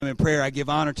In prayer, I give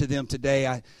honor to them today.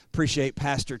 I appreciate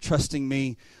Pastor trusting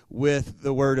me with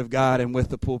the Word of God and with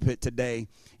the pulpit today.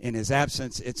 In his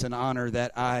absence, it's an honor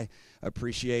that I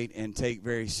appreciate and take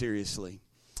very seriously.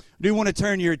 I do want to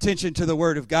turn your attention to the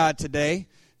Word of God today.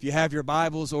 If you have your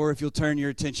Bibles or if you'll turn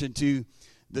your attention to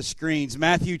the screens.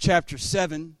 Matthew chapter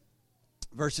 7,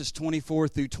 verses 24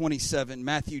 through 27.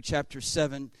 Matthew chapter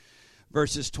 7,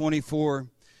 verses 24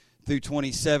 through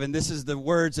 27. This is the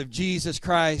words of Jesus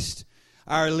Christ,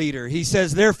 our leader. He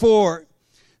says, "Therefore,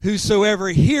 whosoever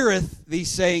heareth these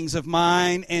sayings of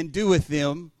mine and doeth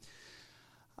them,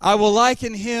 I will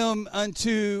liken him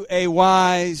unto a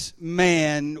wise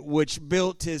man which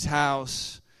built his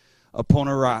house upon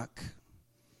a rock.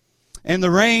 And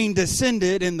the rain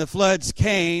descended, and the floods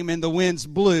came, and the winds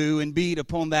blew and beat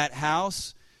upon that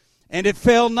house. And it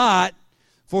fell not,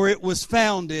 for it was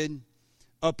founded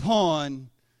upon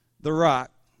the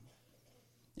rock.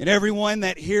 And everyone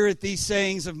that heareth these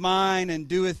sayings of mine and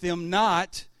doeth them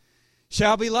not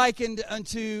shall be likened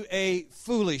unto a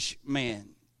foolish man,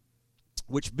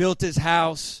 which built his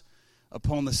house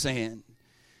upon the sand.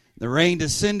 The rain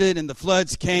descended, and the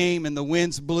floods came, and the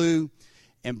winds blew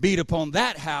and beat upon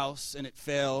that house, and it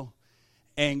fell,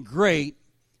 and great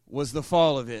was the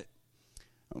fall of it."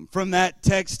 From that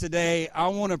text today, I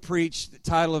want to preach. The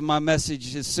title of my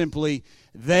message is simply,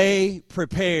 "They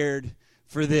Prepared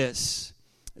for This."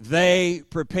 They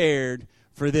prepared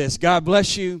for this. God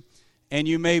bless you, and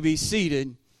you may be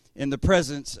seated in the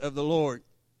presence of the Lord.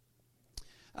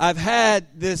 I've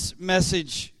had this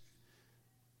message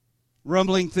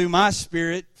rumbling through my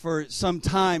spirit for some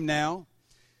time now,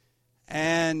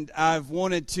 and I've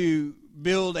wanted to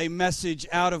build a message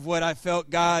out of what I felt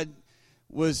God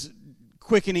was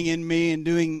quickening in me and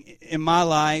doing in my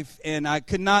life, and I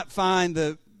could not find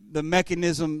the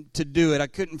mechanism to do it. I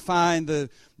couldn't find the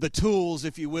tools,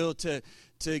 if you will, to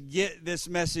get this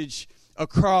message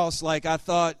across like I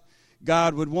thought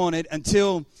God would want it,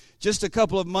 until just a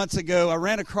couple of months ago I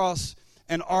ran across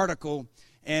an article,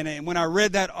 and when I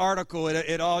read that article,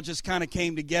 it all just kind of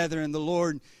came together, and the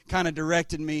Lord kind of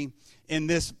directed me in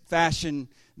this fashion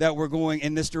that we're going,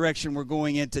 in this direction we're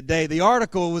going in today. The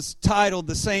article was titled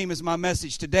the same as my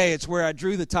message today. It's where I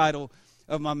drew the title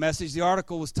of my message. The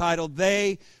article was titled,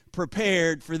 "They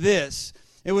Prepared for This."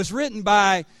 It was written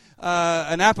by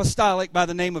an apostolic by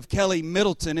the name of Kelly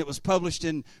Middleton. It was published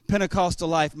in Pentecostal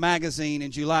Life magazine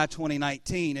in July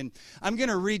 2019. And I'm going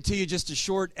to read to you just a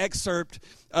short excerpt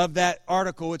of that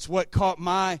article. It's what caught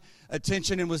my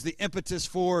attention and was the impetus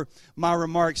for my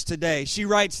remarks today. She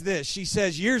writes this. She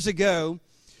says, "Years ago,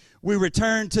 we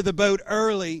returned to the boat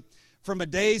early from a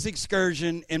day's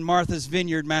excursion in Martha's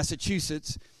Vineyard,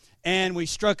 Massachusetts, and we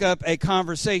struck up a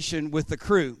conversation with the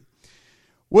crew.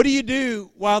 'What do you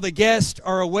do while the guests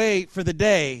are away for the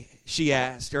day?' she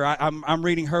asked." Or I'm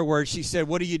reading her words. She said,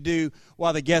 "What do you do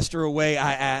while the guests are away?"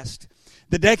 I asked.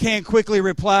 The deckhand quickly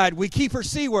replied, "We keep her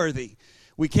seaworthy.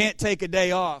 We can't take a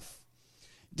day off."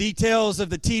 Details of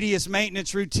the tedious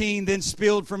maintenance routine then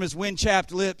spilled from his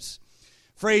wind-chapped lips.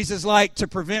 Phrases like "to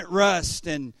prevent rust"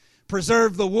 and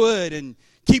 "preserve the wood" and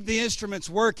 "keep the instruments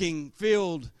working"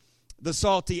 filled the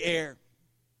salty air.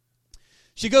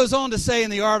 She goes on to say in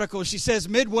the article, she says,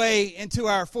 "Midway into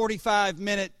our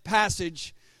 45-minute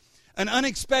passage, an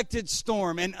unexpected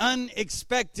storm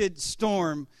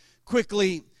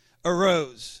quickly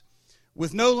arose.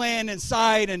 With no land in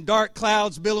sight and dark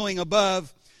clouds billowing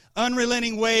above,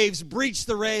 unrelenting waves breached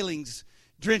the railings,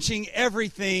 drenching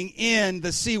everything in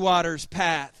the seawater's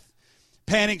path.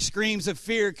 Panic screams of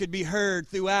fear could be heard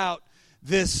throughout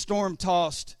this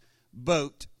storm-tossed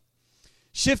boat.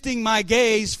 Shifting my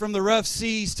gaze from the rough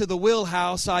seas to the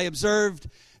wheelhouse, I observed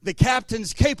the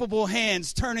captain's capable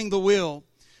hands turning the wheel,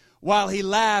 while he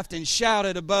laughed and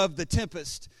shouted above the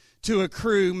tempest to a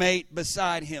crew mate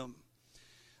beside him.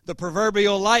 The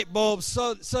proverbial light bulb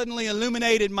suddenly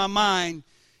illuminated my mind,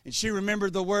 and she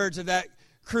remembered the words of that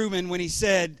crewman when he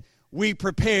said, 'We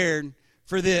prepared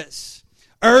for this.'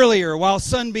 Earlier, while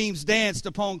sunbeams danced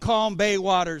upon calm bay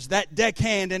waters, that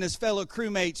deckhand and his fellow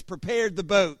crewmates prepared the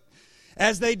boat,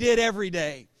 as they did every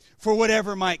day, for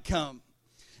whatever might come.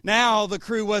 Now the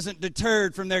crew wasn't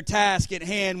deterred from their task at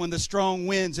hand when the strong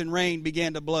winds and rain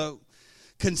began to blow.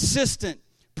 Consistent,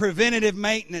 preventative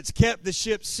maintenance kept the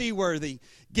ship seaworthy,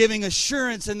 giving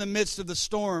assurance in the midst of the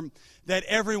storm that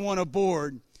everyone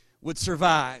aboard would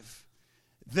survive.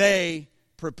 They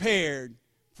prepared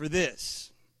for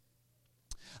this."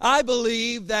 I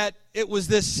believe that it was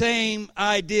this same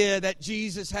idea that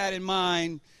Jesus had in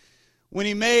mind when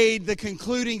he made the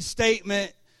concluding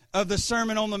statement of the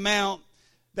Sermon on the Mount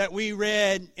that we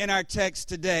read in our text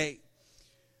today.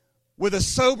 with a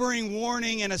sobering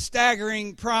warning and a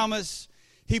staggering promise,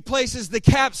 he places the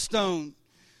capstone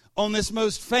on this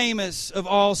most famous of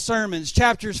all sermons.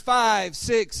 Chapters 5,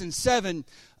 6, and 7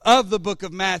 of the book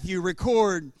of Matthew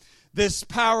record these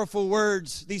powerful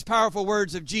words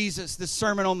of Jesus, this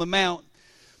Sermon on the Mount.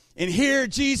 And here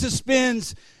Jesus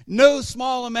spends no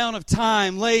small amount of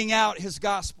time laying out his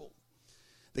gospel,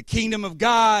 the kingdom of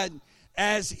God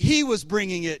as he was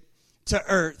bringing it to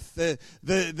earth,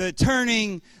 the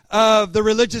turning of the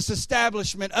religious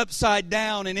establishment upside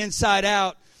down and inside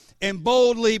out, and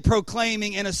boldly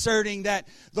proclaiming and asserting that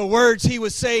the words he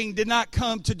was saying did not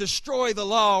come to destroy the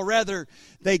law, rather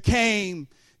they came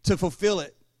to fulfill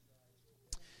it.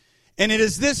 And it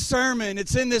is this sermon,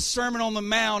 it's in this Sermon on the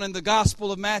Mount in the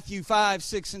Gospel of Matthew 5,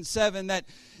 6, and 7 that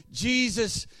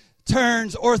Jesus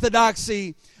turns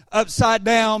orthodoxy upside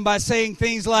down by saying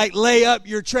things like, lay up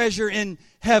your treasure in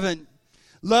heaven,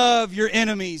 love your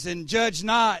enemies, and judge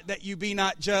not that you be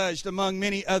not judged, among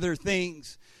many other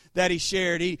things that he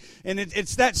shared.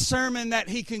 It's that sermon that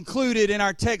he concluded in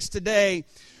our text today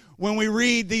when we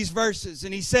read these verses.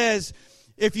 And he says,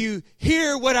 if you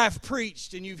hear what I've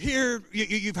preached and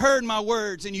you've heard my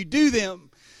words and you do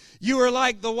them, you are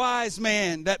like the wise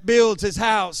man that builds his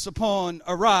house upon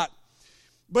a rock.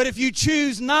 But if you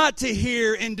choose not to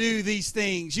hear and do these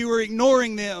things, you are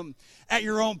ignoring them at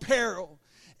your own peril.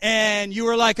 And you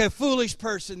are like a foolish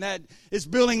person that is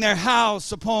building their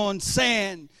house upon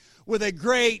sand, with a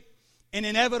great and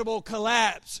inevitable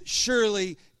collapse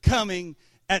surely coming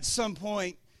at some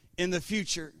point in the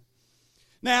future.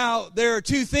 Now, there are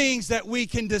two things that we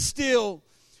can distill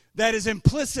that is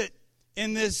implicit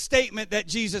in this statement that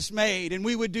Jesus made. And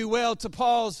we would do well to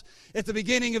pause at the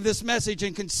beginning of this message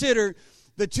and consider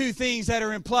the two things that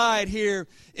are implied here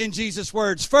in Jesus'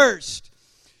 words. First,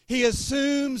 he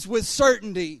assumes with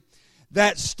certainty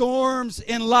that storms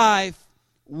in life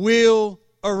will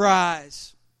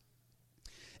arise.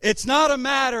 It's not a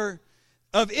matter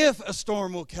of if a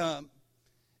storm will come.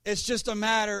 It's just a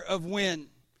matter of when.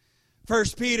 1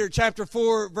 Peter chapter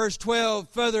 4, verse 12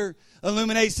 further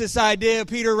illuminates this idea.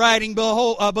 Peter writing,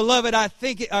 Beloved, I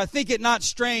think it not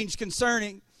strange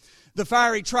concerning the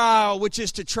fiery trial which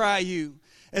is to try you,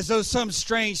 as though some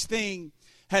strange thing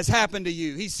has happened to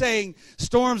you. He's saying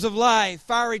storms of life,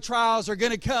 fiery trials are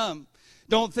going to come.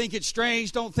 Don't think it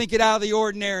strange. Don't think it out of the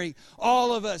ordinary.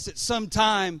 All of us at some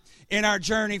time in our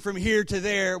journey from here to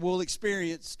there will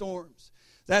experience storms.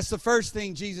 That's the first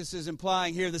thing Jesus is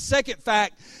implying here. The second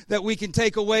fact that we can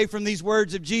take away from these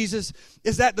words of Jesus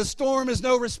is that the storm is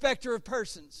no respecter of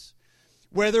persons.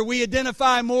 Whether we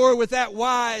identify more with that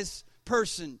wise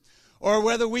person or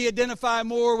whether we identify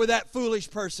more with that foolish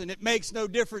person, it makes no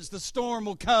difference. The storm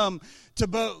will come to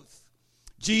both.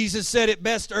 Jesus said it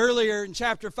best earlier in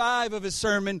chapter 5 of his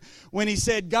sermon when he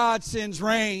said, God sends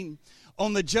rain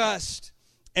on the just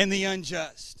and the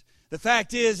unjust. The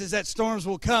fact is that storms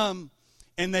will come,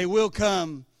 and they will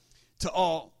come to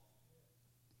all.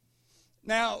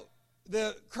 Now,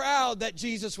 the crowd that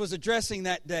Jesus was addressing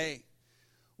that day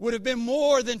would have been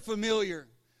more than familiar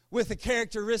with the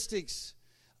characteristics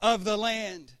of the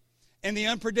land and the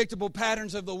unpredictable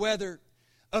patterns of the weather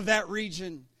of that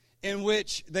region in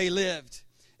which they lived.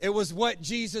 It was what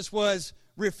Jesus was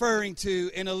referring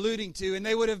to and alluding to, and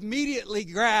they would have immediately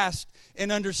grasped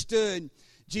and understood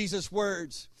Jesus'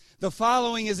 words. The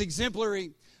following is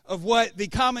exemplary of what the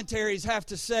commentaries have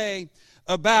to say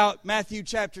about Matthew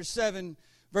chapter 7,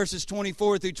 verses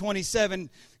 24 through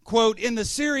 27. Quote, in the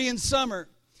Syrian summer,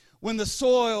 when the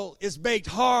soil is baked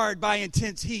hard by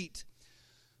intense heat,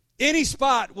 any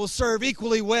spot will serve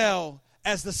equally well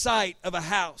as the site of a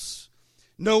house.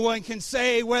 No one can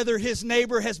say whether his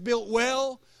neighbor has built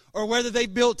well or whether they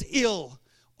built ill.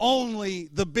 Only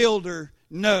the builder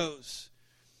knows.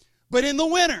 But in the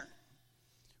winter,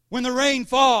 when the rain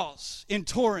falls in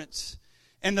torrents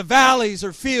and the valleys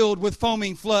are filled with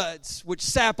foaming floods, which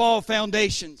sap all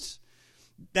foundations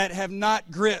that have not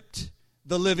gripped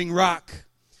the living rock.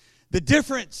 The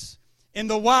difference in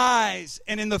the wise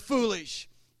and in the foolish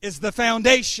is the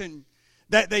foundation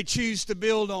that they choose to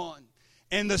build on.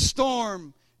 And the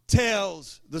storm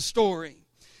tells the story.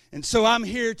 And so I'm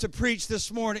here to preach this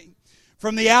morning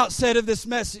from the outset of this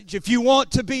message. If you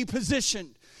want to be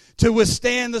positioned to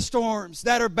withstand the storms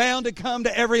that are bound to come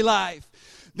to every life,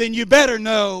 then you better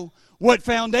know what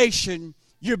foundation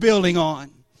you're building on.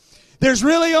 There's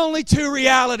really only two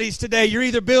realities today. You're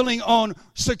either building on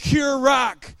secure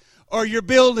rock or you're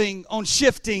building on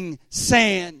shifting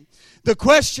sand. The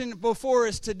question before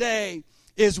us today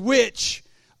is, which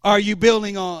are you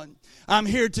building on? I'm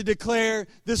here to declare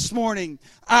this morning,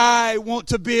 I want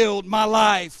to build my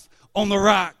life on the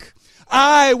rock.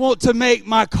 I want to make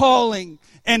my calling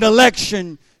and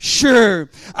election sure.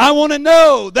 I want to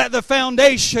know that the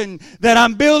foundation that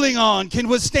I'm building on can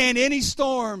withstand any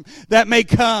storm that may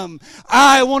come.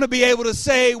 I want to be able to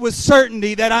say with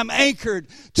certainty that I'm anchored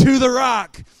to the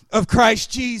rock of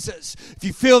Christ Jesus. If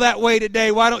you feel that way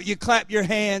today, why don't you clap your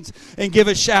hands and give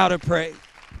a shout of praise?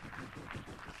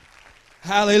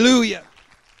 Hallelujah.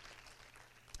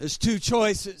 There's two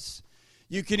choices.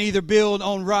 You can either build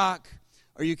on rock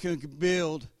or you can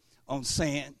build on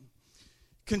sand.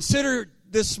 Consider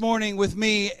this morning with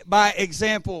me, by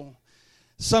example,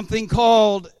 something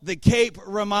called the Cape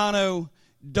Romano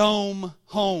Dome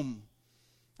Home.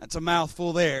 That's a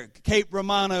mouthful there. Cape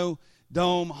Romano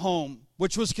Dome Home,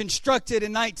 which was constructed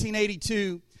in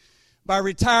 1982 by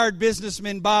retired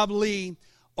businessman Bob Lee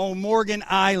on Morgan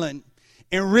Island.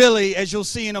 And really, as you'll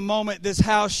see in a moment, this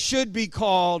house should be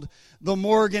called the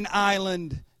Morgan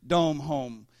Island Dome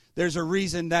Home. There's a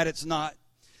reason that it's not.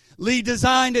 Lee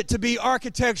designed it to be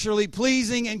architecturally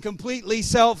pleasing and completely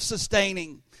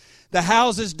self-sustaining. The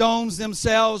house's domes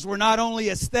themselves were not only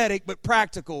aesthetic but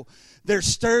practical. Their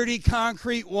sturdy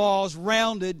concrete walls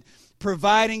rounded,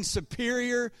 providing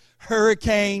superior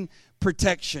hurricane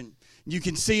protection. You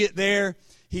can see it there.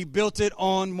 He built it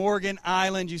on Morgan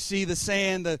Island. You see the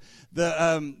sand,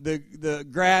 the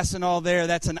grass and all there.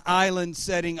 That's an island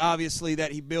setting, obviously,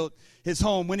 that he built his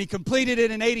home. When he completed it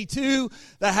in 82,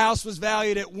 the house was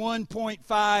valued at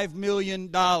 $1.5 million.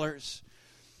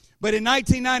 But in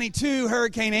 1992,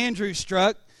 Hurricane Andrew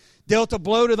struck, dealt a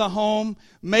blow to the home,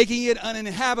 making it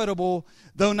uninhabitable,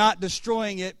 though not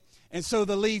destroying it. And so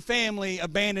the Lee family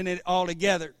abandoned it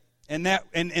altogether. And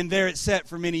there it sat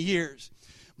for many years.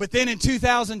 But then in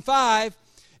 2005,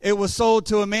 it was sold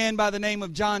to a man by the name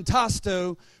of John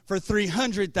Tosto for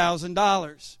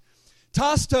 $300,000.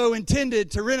 Tosto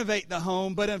intended to renovate the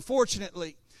home, but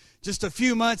unfortunately, just a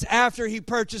few months after he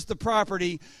purchased the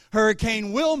property,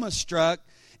 Hurricane Wilma struck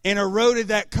and eroded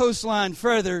that coastline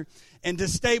further and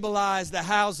destabilized the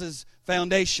house's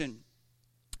foundation.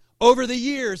 Over the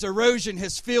years, erosion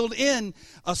has filled in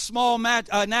a small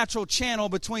natural channel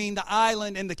between the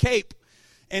island and the Cape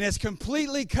and has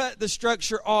completely cut the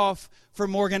structure off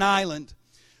from Morgan Island.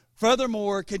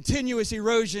 Furthermore, continuous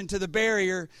erosion to the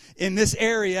barrier in this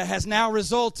area has now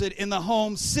resulted in the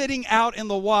home sitting out in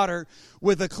the water,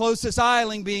 with the closest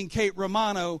island being Cape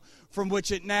Romano, from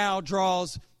which it now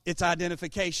draws its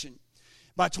identification.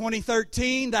 By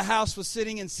 2013, the house was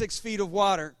sitting in 6 feet of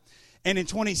water. And in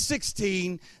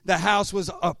 2016, the house was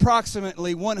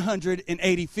approximately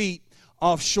 180 feet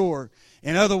offshore.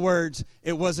 In other words,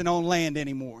 it wasn't on land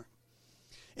anymore.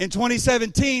 In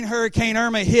 2017, Hurricane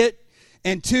Irma hit,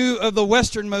 and two of the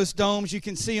westernmost domes, you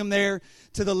can see them there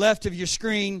to the left of your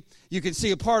screen. You can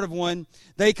see a part of one.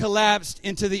 They collapsed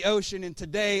into the ocean, and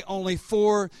today only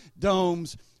 4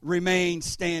 domes remain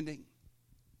standing.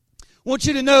 I want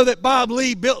you to know that Bob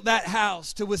Lee built that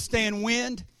house to withstand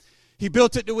wind. He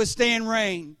built it to withstand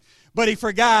rain, but he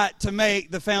forgot to make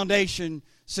the foundation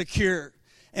secure.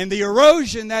 And the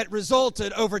erosion that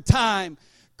resulted over time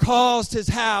caused his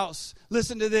house,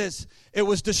 listen to this, it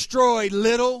was destroyed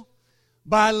little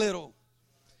by little.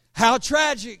 How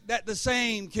tragic that the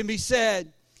same can be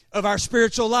said of our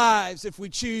spiritual lives if we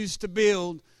choose to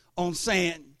build on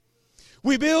sand.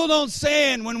 We build on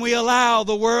sand when we allow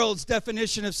the world's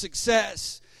definition of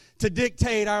success to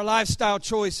dictate our lifestyle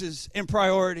choices and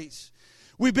priorities.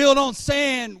 We build on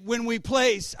sand when we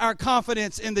place our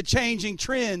confidence in the changing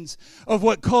trends of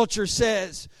what culture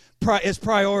says is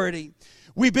priority.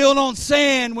 We build on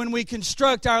sand when we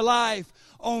construct our life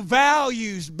on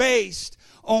values based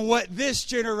on what this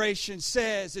generation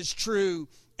says is true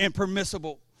and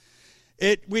permissible.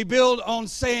 We build on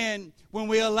sand when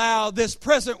we allow this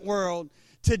present world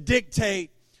to dictate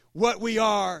what we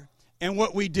are and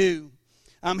what we do.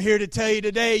 I'm here to tell you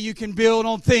today you can build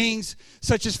on things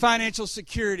such as financial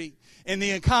security, and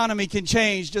the economy can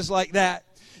change just like that.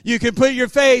 You can put your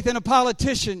faith in a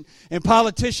politician, and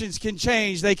politicians can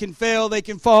change. They can fail, they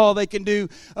can fall, they can do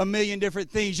a million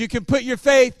different things. You can put your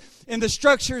faith in the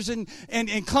structures and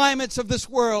climates of this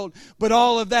world, but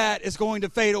all of that is going to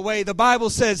fade away. The Bible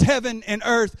says heaven and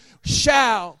earth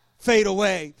shall fade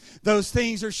away. Those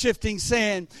things are shifting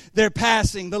sand. They're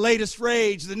passing. The latest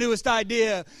rage, the newest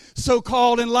idea,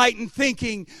 so-called enlightened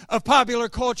thinking of popular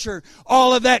culture,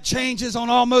 all of that changes on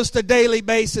almost a daily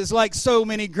basis like so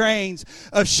many grains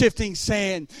of shifting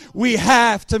sand. We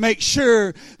have to make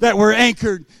sure that we're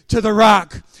anchored to the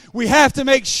rock. We have to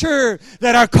make sure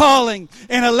that our calling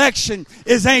and election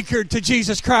is anchored to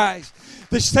Jesus Christ.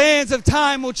 The sands of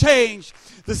time will change.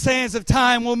 The sands of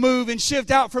time will move and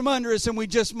shift out from under us, and we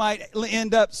just might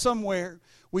end up somewhere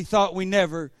we thought we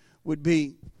never would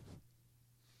be.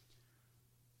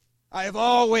 I have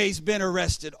always been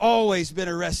arrested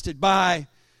by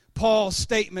Paul's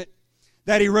statement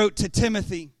that he wrote to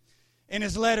Timothy. In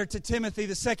his letter to Timothy,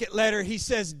 the second letter, he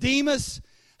says, Demas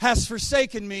has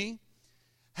forsaken me,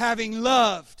 having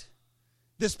loved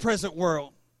this present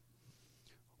world.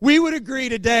 We would agree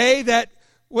today that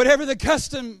whatever the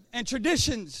custom and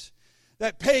traditions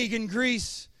that pagan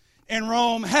Greece and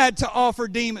Rome had to offer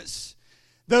Demas,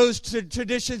 those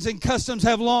traditions and customs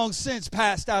have long since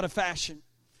passed out of fashion.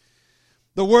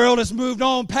 The world has moved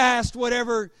on past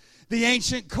whatever the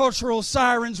ancient cultural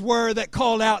sirens were that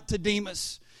called out to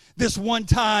Demas, this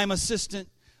one-time assistant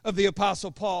of the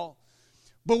Apostle Paul.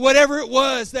 But whatever it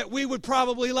was that we would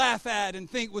probably laugh at and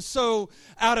think was so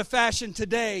out of fashion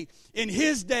today, in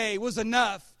his day was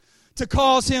enough to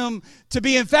cause him to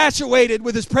be infatuated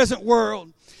with his present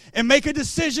world and make a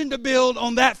decision to build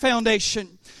on that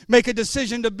foundation, make a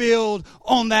decision to build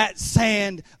on that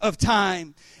sand of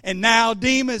time. And now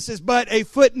Demas is but a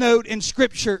footnote in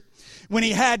Scripture when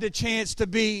he had the chance to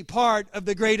be part of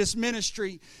the greatest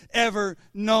ministry ever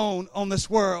known on this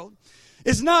world.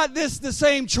 Is not this the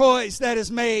same choice that is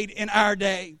made in our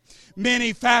day?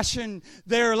 Many fashion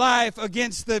their life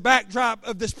against the backdrop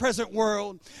of this present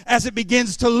world as it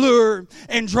begins to lure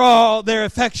and draw their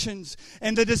affections.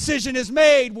 And the decision is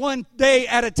made one day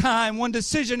at a time, one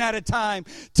decision at a time,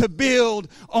 to build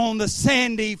on the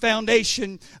sandy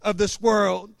foundation of this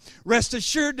world. Rest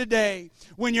assured today,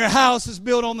 when your house is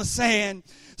built on the sand,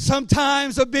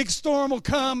 sometimes a big storm will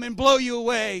come and blow you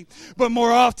away. But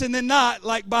more often than not,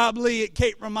 like Bob Lee at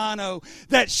Cape Romano,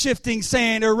 that shifting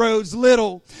sand erodes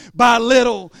little by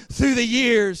little through the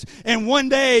years. And one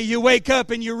day you wake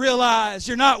up and you realize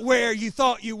you're not where you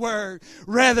thought you were.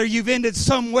 Rather, you've ended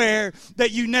somewhere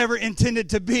that you never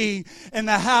intended to be. And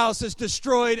the house is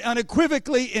destroyed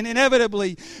unequivocally and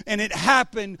inevitably. And it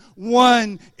happened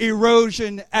one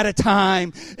erosion at a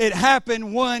time. It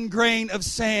happened one grain of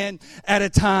sand at a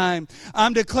time.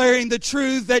 I'm declaring the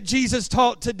truth that Jesus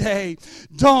taught today.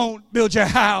 Don't build your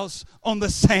house on the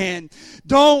sand.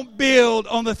 Don't build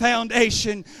on the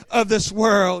foundation of this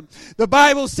world. The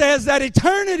Bible says that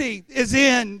eternity is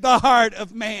in the heart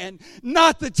of man,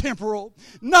 not the temporal,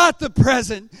 not the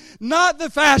present, not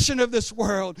the fashion of this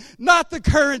world, not the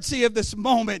currency of this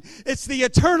moment. It's the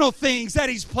eternal things that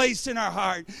He's placed in our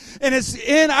heart. And it's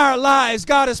in our lives.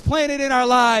 God has planted in our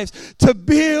lives to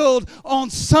build on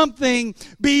something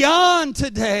beyond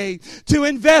today, to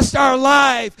invest our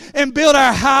life and build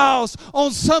our house on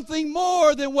something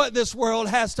more than what this world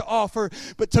has to offer,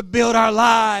 but to build our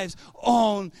lives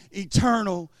on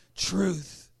eternal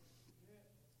truth.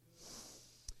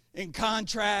 In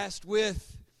contrast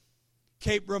with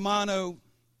Cape Romano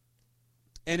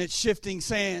and its shifting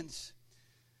sands,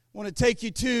 I want to take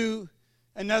you to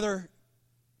another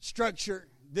structure.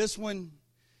 This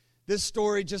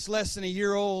story just less than a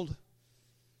year old.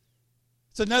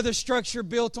 It's another structure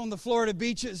built on the Florida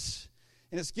beaches,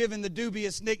 and it's given the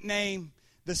dubious nickname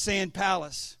the Sand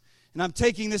Palace. And I'm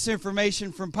taking this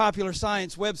information from Popular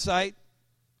Science website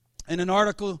and an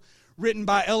article written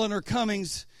by Eleanor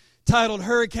Cummings titled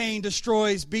Hurricane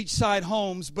Destroys Beachside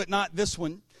Homes, but Not This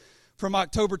One, from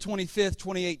October 25th,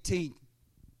 2018.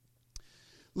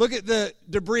 Look at the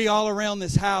debris all around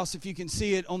this house, if you can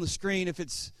see it on the screen, if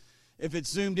it's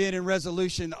zoomed in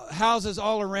resolution. Houses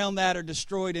all around that are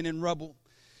destroyed and in rubble.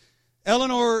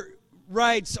 Eleanor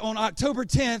writes, on October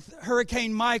 10th,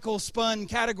 Hurricane Michael spun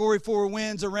Category 4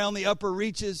 winds around the upper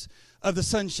reaches of the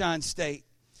Sunshine State.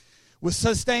 With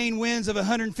sustained winds of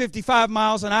 155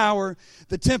 miles an hour,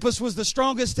 the tempest was the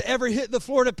strongest to ever hit the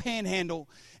Florida Panhandle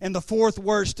and the fourth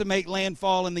worst to make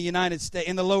landfall in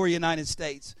the lower United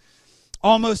States.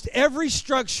 Almost every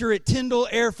structure at Tyndall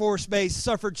Air Force Base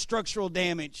suffered structural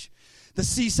damage. The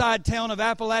seaside town of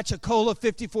Apalachicola,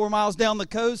 54 miles down the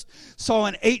coast, saw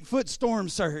an 8-foot storm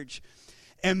surge.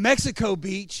 And Mexico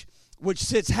Beach, which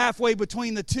sits halfway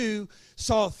between the two,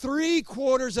 saw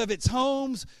 3/4 of its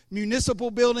homes, municipal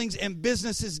buildings, and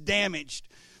businesses damaged.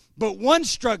 But one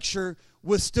structure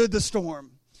withstood the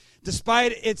storm,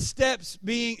 despite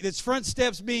its front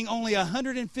steps being only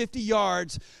 150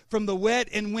 yards from the wet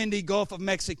and windy Gulf of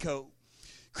Mexico.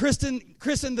 Christened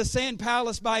the Sand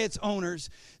Palace by its owners,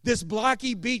 this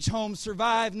blocky beach home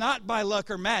survived not by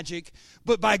luck or magic,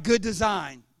 but by good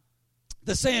design.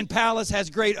 The Sand Palace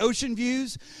has great ocean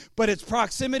views, but its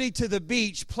proximity to the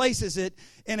beach places it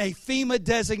in a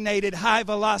FEMA-designated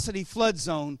high-velocity flood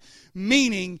zone,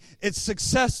 meaning it's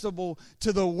susceptible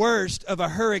to the worst of a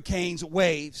hurricane's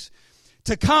waves.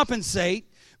 To compensate,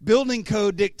 building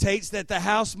code dictates that the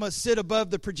house must sit above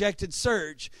the projected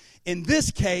surge. In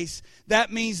this case,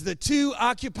 that means the two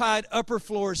occupied upper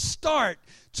floors start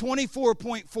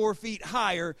 24.4 feet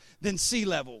higher than sea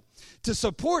level. To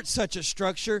support such a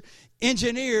structure,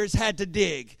 engineers had to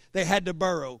dig. They had to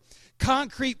burrow.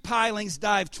 Concrete pilings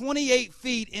dive 28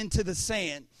 feet into the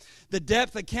sand. The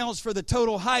depth accounts for the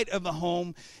total height of the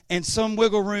home, and some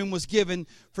wiggle room was given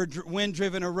for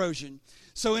wind-driven erosion.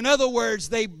 So in other words,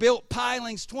 they built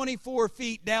pilings 24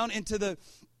 feet down into the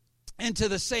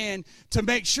sand to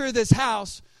make sure this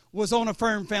house was on a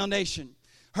firm foundation.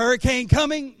 Hurricane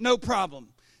coming, no problem.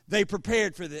 They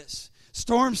prepared for this.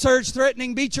 Storm surge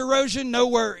threatening beach erosion, no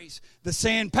worries. The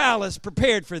sand palace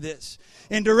prepared for this.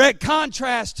 In direct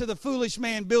contrast to the foolish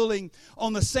man building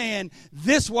on the sand,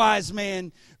 this wise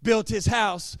man built his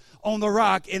house on the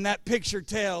rock, and that picture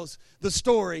tells the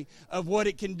story of what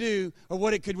it can do or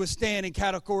what it could withstand in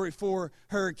Category 4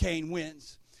 hurricane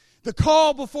winds. The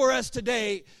call before us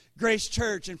today, Grace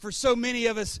Church, and for so many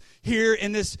of us here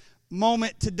in this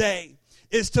moment today,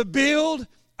 is to build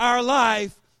our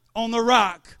life on the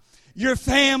rock. Your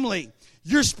family,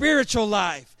 your spiritual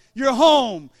life, your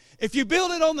home. If you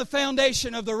build it on the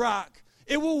foundation of the rock,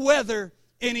 it will weather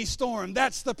any storm.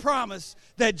 That's the promise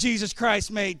that Jesus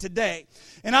Christ made today.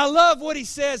 And I love what he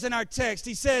says in our text.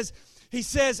 He says,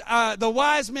 the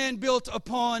wise man built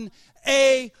upon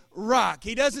a rock.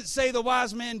 He doesn't say the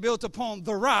wise man built upon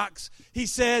the rocks. He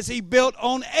says he built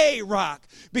on a rock,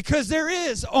 because there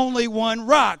is only one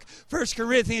rock. 1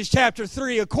 Corinthians chapter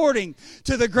 3, according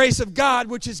to the grace of God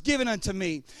which is given unto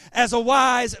me, as a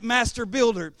wise master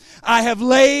builder, I have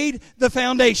laid the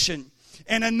foundation,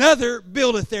 and another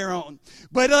buildeth thereon.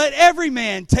 But let every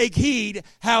man take heed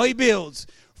how he builds.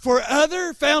 For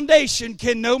other foundation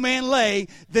can no man lay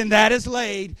than that is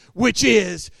laid, which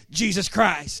is Jesus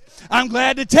Christ. I'm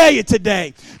glad to tell you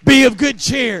today, be of good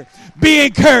cheer, be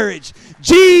encouraged.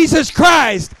 Jesus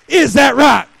Christ is that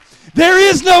rock. There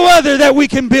is no other that we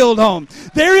can build on.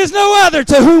 There is no other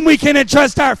to whom we can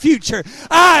entrust our future.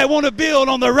 I want to build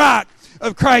on the rock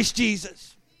of Christ Jesus.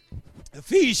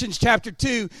 Ephesians chapter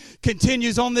 2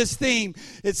 continues on this theme.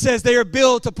 It says they are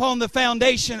built upon the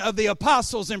foundation of the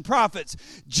apostles and prophets,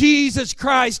 Jesus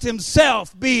Christ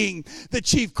himself being the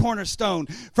chief cornerstone.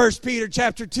 1 Peter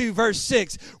chapter 2 verse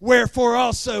 6, wherefore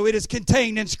also it is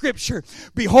contained in Scripture,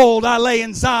 behold, I lay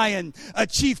in Zion a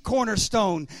chief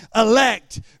cornerstone,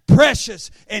 elect,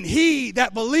 precious, and he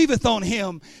that believeth on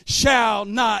him shall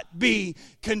not be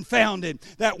confounded.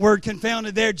 That word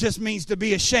confounded there just means to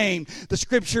be ashamed. The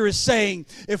Scripture is saying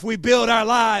if we build our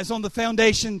lives on the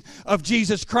foundation of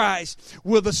Jesus Christ,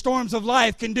 well, the storms of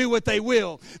life can do what they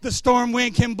will. The storm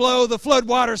wind can blow, the flood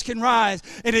waters can rise,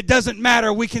 and it doesn't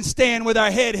matter. We can stand with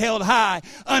our head held high,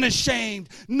 unashamed,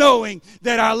 knowing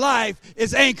that our life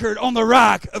is anchored on the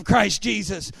rock of Christ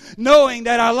Jesus, knowing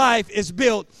that our life is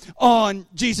built on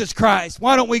Jesus Christ.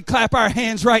 Why don't we clap our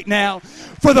hands right now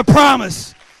for the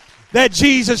promise that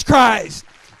Jesus Christ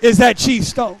is that chief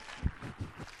stone.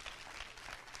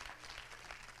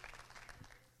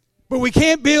 But we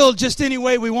can't build just any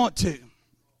way we want to.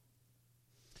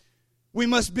 We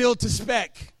must build to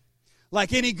spec.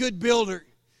 Like any good builder,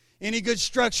 any good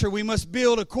structure, we must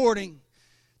build according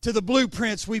to the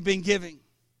blueprints we've been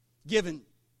given.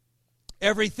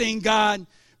 Everything God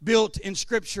built in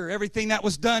Scripture, everything that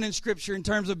was done in Scripture in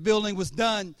terms of building was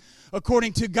done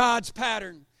according to God's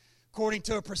pattern, according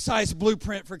to a precise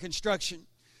blueprint for construction.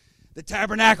 The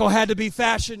tabernacle had to be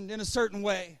fashioned in a certain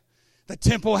way. The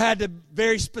temple had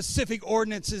very specific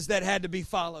ordinances that had to be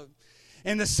followed.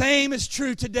 And the same is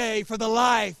true today for the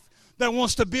life that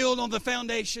wants to build on the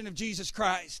foundation of Jesus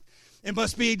Christ. It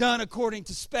must be done according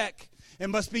to spec. It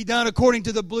must be done according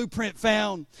to the blueprint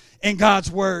found in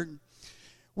God's Word.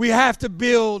 We have to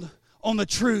build on the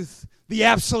truth, the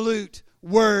absolute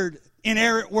Word,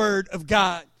 inerrant Word of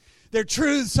God. There are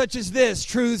truths such as this,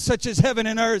 truths such as heaven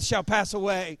and earth shall pass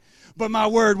away, but my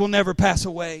word will never pass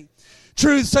away.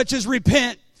 Truths such as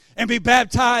repent and be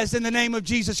baptized in the name of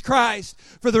Jesus Christ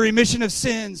for the remission of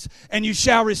sins, and you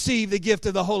shall receive the gift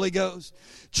of the Holy Ghost.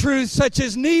 Truths such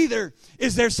as neither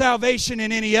is there salvation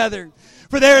in any other,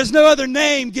 for there is no other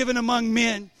name given among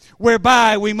men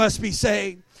whereby we must be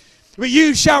saved. But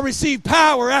you shall receive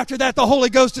power after that the Holy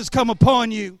Ghost has come upon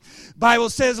you.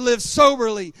 Bible says live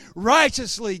soberly,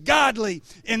 righteously, godly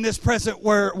in this present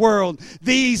world.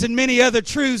 These and many other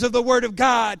truths of the Word of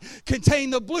God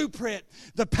contain the blueprint,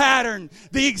 the pattern,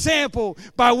 the example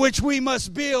by which we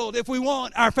must build if we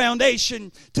want our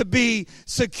foundation to be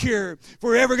secure. If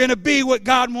we're ever going to be what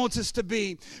God wants us to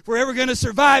be, if we're ever going to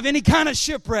survive any kind of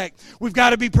shipwreck, we've got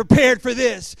to be prepared for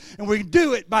this. And we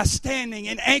do it by standing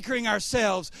and anchoring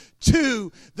ourselves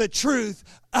to the truth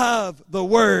of the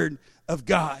Word of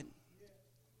God.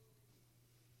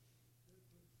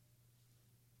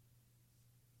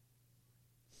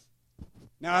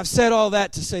 Now, I've said all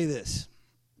that to say this.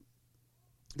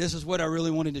 This is what I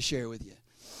really wanted to share with you.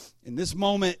 And this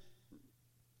moment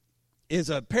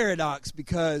is a paradox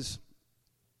because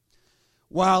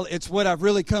while it's what I've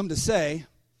really come to say,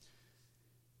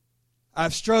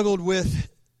 I've struggled with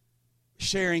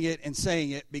sharing it and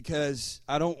saying it because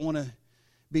I don't want to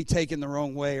be taken the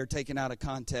wrong way or taken out of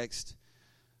context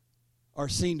or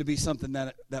seen to be something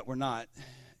that we're not.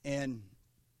 And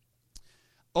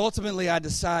ultimately, I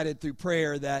decided through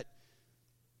prayer that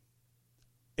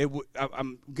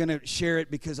I'm going to share it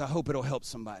because I hope it'll help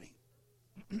somebody.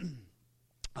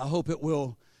 I hope it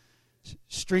will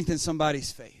strengthen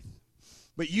somebody's faith.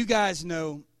 But you guys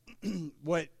know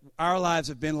what our lives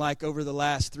have been like over the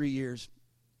last 3 years,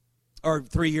 or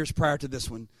 3 years prior to this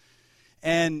one.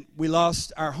 And we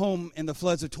lost our home in the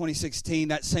floods of 2016.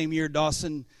 That same year,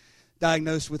 Dawson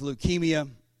diagnosed with leukemia.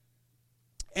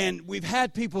 And we've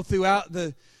had people throughout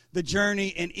the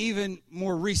journey and even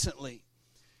more recently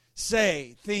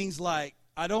say things like,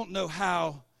 I don't know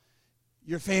how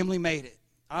your family made it.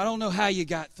 I don't know how you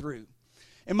got through.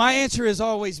 And my answer has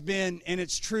always been, and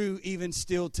it's true even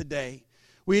still today,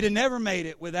 we'd have never made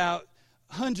it without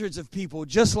hundreds of people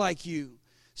just like you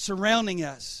surrounding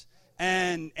us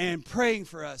and praying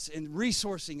for us and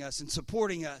resourcing us and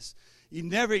supporting us.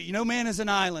 No man is an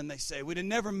island, they say. We'd have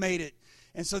never made it.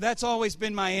 And so that's always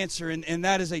been my answer, and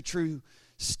that is a true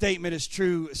statement, as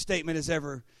true a statement as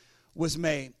ever was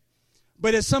made.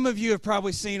 But as some of you have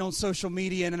probably seen on social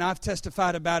media, and I've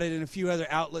testified about it in a few other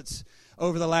outlets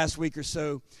over the last week or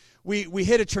so, we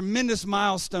hit a tremendous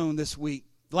milestone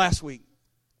last week,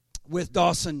 with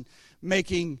Dawson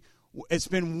it's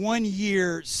been 1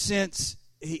 year since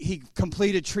he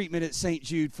completed treatment at St.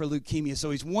 Jude for leukemia. So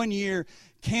he's 1 year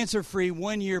cancer-free,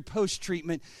 1 year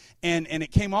post-treatment, and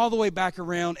it came all the way back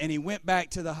around, and he went back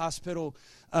to the hospital.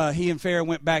 He and Farrah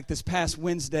went back this past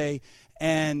Wednesday,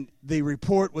 and the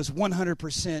report was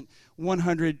 100%,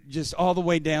 100, just all the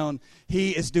way down.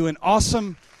 He is doing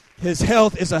awesome. His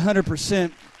health is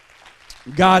 100%.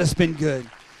 God has been good.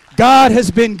 God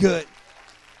has been good.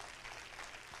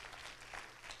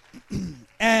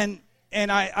 And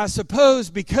I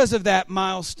suppose because of that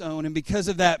milestone and because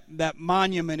of that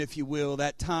monument, if you will,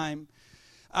 that time,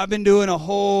 I've been doing a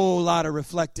whole lot of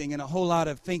reflecting and a whole lot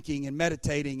of thinking and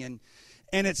meditating.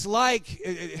 And it's like,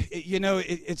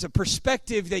 it's a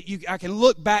perspective that I can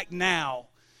look back now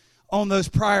on those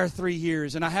prior 3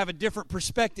 years. And I have a different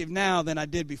perspective now than I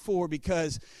did before,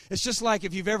 because it's just like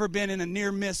if you've ever been in a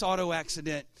near-miss auto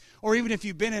accident, or even if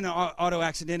you've been in an auto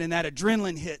accident and that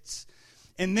adrenaline hits.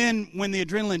 And then when the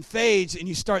adrenaline fades and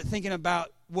you start thinking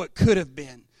about what could have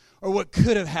been, or what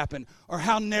could have happened, or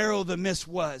how narrow the miss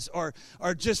was, or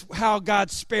just how God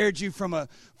spared you from a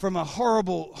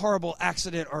horrible, horrible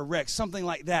accident or wreck, something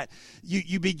like that.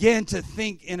 You begin to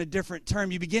think in a different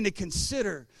term. You begin to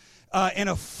consider in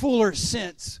a fuller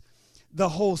sense the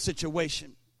whole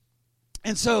situation.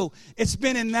 And so it's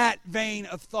been in that vein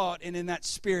of thought and in that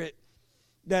spirit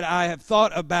that I have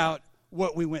thought about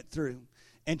what we went through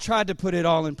and tried to put it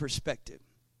all in perspective.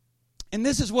 And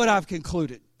this is what I've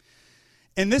concluded.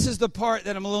 And this is the part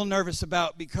that I'm a little nervous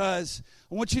about, because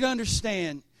I want you to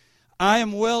understand, I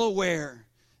am well aware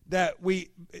that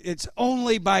it's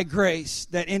only by grace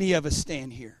that any of us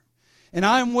stand here. And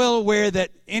I'm well aware that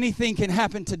anything can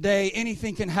happen today,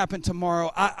 anything can happen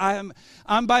tomorrow.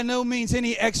 I'm by no means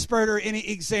any expert or any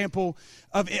example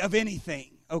of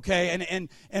anything, okay?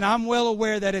 And I'm well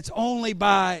aware that it's only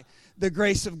by the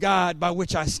grace of God by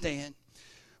which I stand.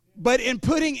 But in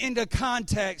putting into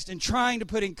context and trying to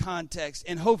put in context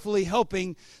and hopefully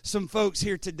helping some folks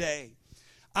here today,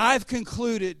 I've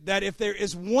concluded that if there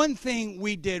is one thing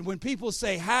we did, when people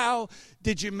say, how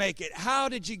did you make it? How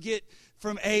did you get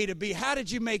from A to B? How did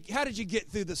you get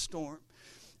through the storm?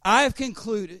 I've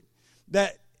concluded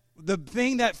that the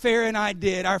thing that Farrah and I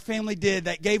did, our family did,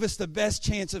 that gave us the best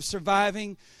chance of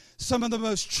surviving some of the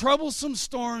most troublesome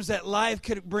storms that life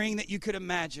could bring that you could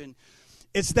imagine,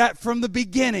 it's that from the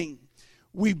beginning,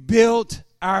 we built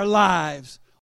our lives